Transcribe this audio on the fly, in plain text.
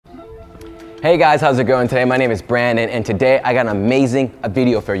Hey guys, how's it going today? My name is Brandon, and today I got an amazing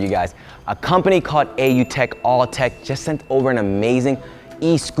video for you guys. A company called AU-TECH All Tech just sent over an amazing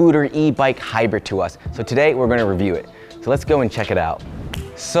e-scooter, e-bike hybrid to us. So today we're gonna review it. So let's go and check it out.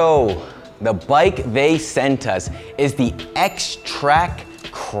 So the bike they sent us is the XTRACK.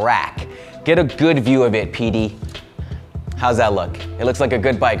 Get a good view of it, PD. How's that look? It looks like a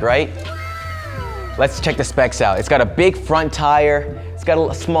good bike, right? Let's check the specs out. It's got a big front tire. It's got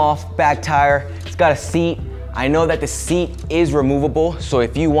a small back tire. It's got a seat. I know that the seat is removable, so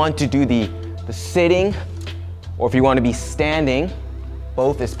if you want to do the sitting, or if you want to be standing,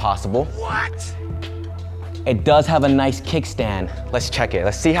 both is possible. What? It does have a nice kickstand. Let's check it.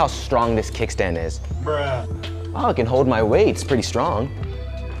 Let's see how strong this kickstand is. Bruh. Oh, it can hold my weight. It's pretty strong.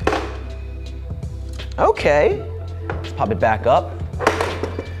 Okay. Let's pop it back up.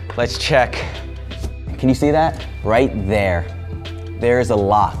 Let's check. Can you see that? Right there. There's a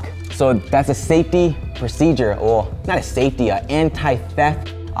lock. So that's a safety procedure, or not a safety, an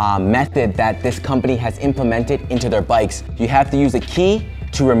anti-theft method that this company has implemented into their bikes. You have to use a key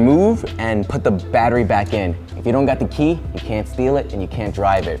to remove and put the battery back in. If you don't got the key, you can't steal it and you can't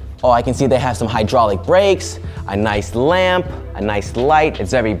drive it. Oh, I can see they have some hydraulic brakes, a nice lamp, a nice light. It's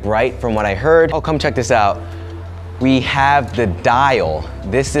very bright from what I heard. Oh, come check this out. We have the dial.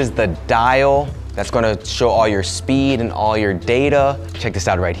 This is the dial that's gonna show all your speed and all your data. Check this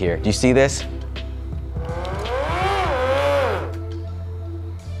out right here. Do you see this?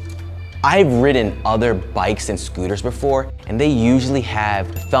 I've ridden other bikes and scooters before, and they usually have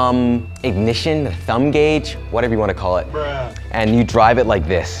thumb ignition, the thumb gauge, whatever you wanna call it. Bruh. And you drive it like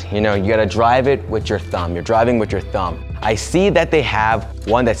this. You know, you gotta drive it with your thumb. You're driving with your thumb. I see that they have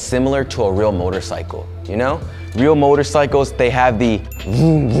one that's similar to a real motorcycle, you know? Real motorcycles, they have the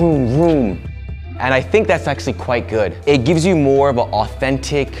vroom, vroom, vroom. And I think that's actually quite good. It gives you more of an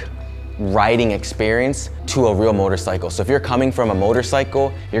authentic riding experience to a real motorcycle. So if you're coming from a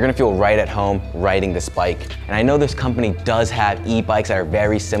motorcycle, you're gonna feel right at home riding this bike. And I know this company does have e-bikes that are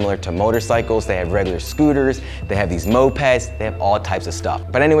very similar to motorcycles. They have regular scooters, they have these mopeds, they have all types of stuff.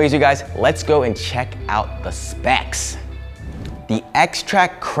 But anyways, you guys, let's go and check out the specs. The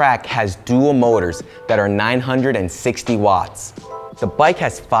XTRACK has dual motors that are 960 watts. The bike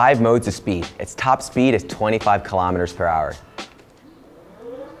has 5 modes of speed. Its top speed is 25 kilometers per hour.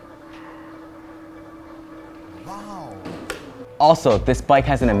 Wow. Also, this bike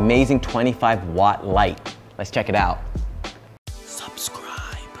has an amazing 25-watt light. Let's check it out.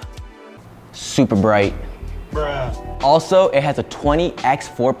 Subscribe. Super bright. Bruh. Also, it has a 20x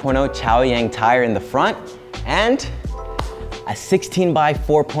 4.0 Chaoyang tire in the front and a 16x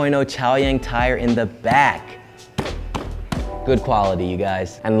 4.0 Chaoyang tire in the back. Good quality, you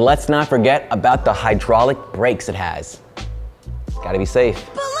guys. And let's not forget about the hydraulic brakes it has. Gotta be safe.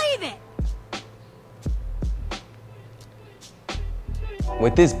 Believe it!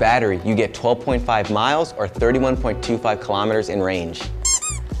 With this battery, you get 12.5 miles or 31.25 kilometers in range.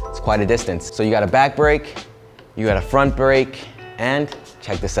 It's quite a distance. So you got a back brake, you got a front brake, and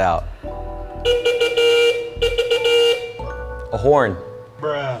check this out. A horn.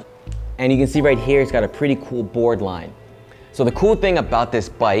 Bruh. And you can see right here, it's got a pretty cool board line. So the cool thing about this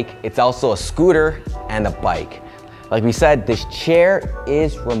bike, it's also a scooter and a bike. Like we said, this chair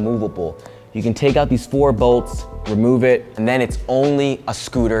is removable. You can take out these 4 bolts, remove it, and then it's only a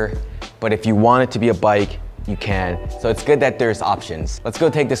scooter. But if you want it to be a bike, you can. So it's good that there's options. Let's go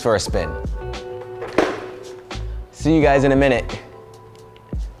take this for a spin. See you guys in a minute.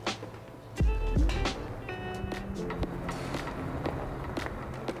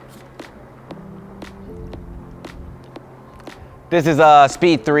 This is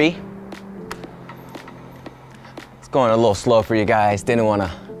speed 3. It's going a little slow for you guys. Didn't want to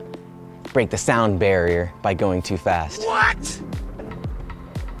break the sound barrier by going too fast. What?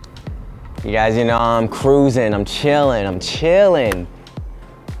 You guys, you know, I'm cruising, I'm chilling.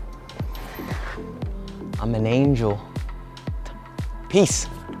 I'm an angel. Peace.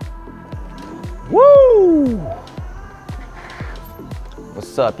 Woo!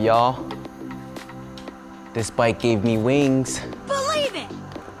 What's up, y'all? This bike gave me wings. Believe it!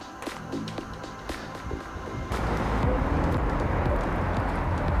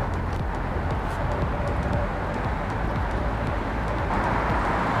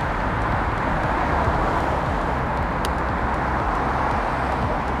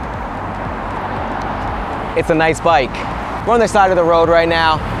 It's a nice bike. We're on the side of the road right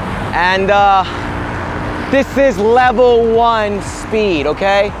now, and this is level 1 speed,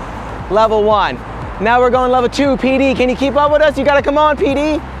 okay? Level 1. Now we're going level 2, PD. Can you keep up with us? You gotta come on,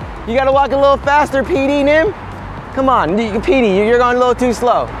 PD. You gotta walk a little faster, PD, Nim. Come on, PD, you're going a little too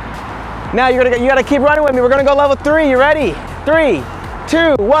slow. Now you gotta keep running with me. We're gonna go level 3. You ready? 3,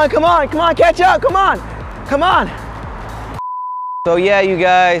 2, 1. Come on, come on, catch up. Come on, come on. So yeah, you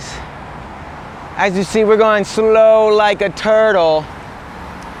guys, as you see, we're going slow like a turtle.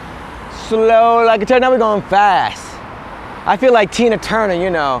 Slow like a turtle. Now we're going fast. I feel like Tina Turner, you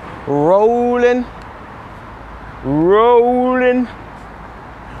know, rolling, rolling,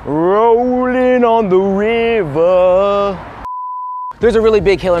 rolling on the river. There's a really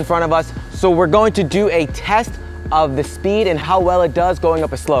big hill in front of us, so we're going to do a test of the speed and how well it does going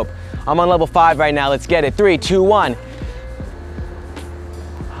up a slope. I'm on level 5 right now. Let's get it. 3, 2, 1.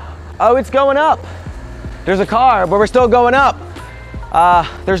 Oh, it's going up. There's a car, but we're still going up.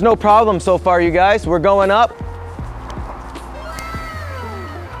 There's no problem so far, you guys. We're going up.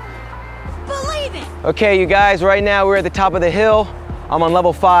 Believe it. Okay, you guys, right now we're at the top of the hill. I'm on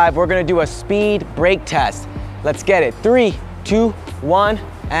level 5. We're gonna do a speed brake test. Let's get it. 3, 2, 1,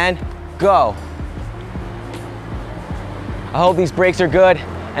 and go. I hope these brakes are good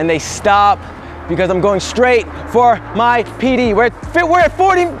and they stop because I'm going straight for my PD. We're at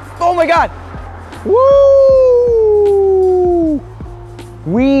 40, oh my God. Woo!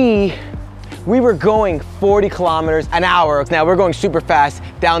 We were going 40 kilometers an hour. Now we're going super fast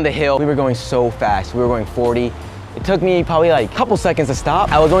down the hill. We were going so fast. We were going 40. It took me probably like a couple seconds to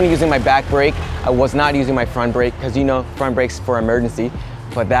stop. I was only using my back brake. I was not using my front brake because you know, front brake's for emergency.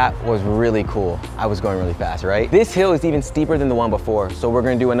 But that was really cool. I was going really fast, right? This hill is even steeper than the one before, so we're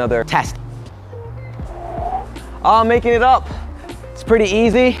gonna do another test. Oh, I'm making it up. It's pretty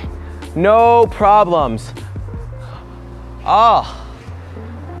easy, no problems. Oh,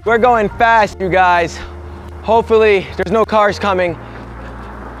 we're going fast, you guys. Hopefully, there's no cars coming.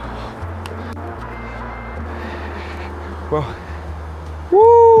 Whoa.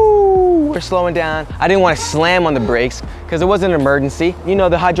 Woo! We're slowing down. I didn't want to slam on the brakes because it wasn't an emergency. You know,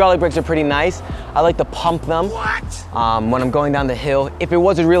 the hydraulic brakes are pretty nice. I like to pump them when I'm going down the hill. If it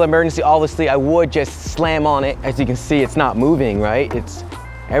was a real emergency, obviously I would just slam on it. As you can see, it's not moving, right?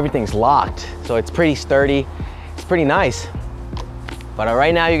 Everything's locked. So it's pretty sturdy. It's pretty nice. But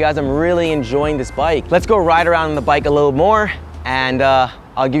right now, you guys, I'm really enjoying this bike. Let's go ride around on the bike a little more and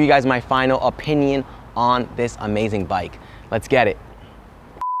I'll give you guys my final opinion on this amazing bike. Let's get it.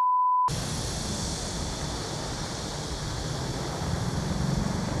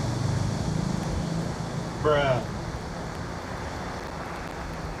 Bruh.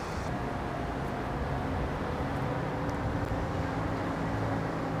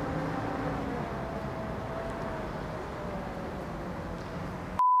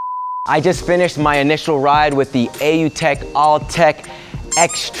 I just finished my initial ride with the AUTech All-Tech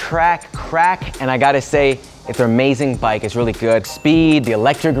XTRACK, and I gotta say, it's an amazing bike. It's really good. Speed, the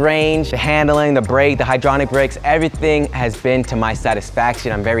electric range, the handling, the brake, the hydraulic brakes, everything has been to my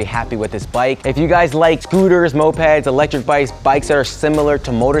satisfaction. I'm very happy with this bike. If you guys like scooters, mopeds, electric bikes, bikes that are similar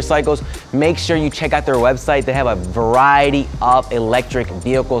to motorcycles, make sure you check out their website. They have a variety of electric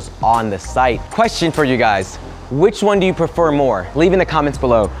vehicles on the site. Question for you guys, which one do you prefer more? Leave in the comments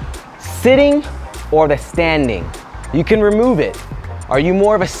below. Sitting or the standing? You can remove it. Are you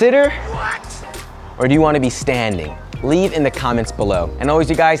more of a sitter? What? Or do you want to be standing? Leave in the comments below. And always,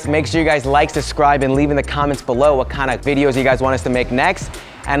 you guys, make sure you guys like, subscribe, and leave in the comments below what kind of videos you guys want us to make next.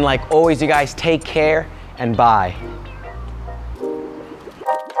 And like always, you guys, take care and bye.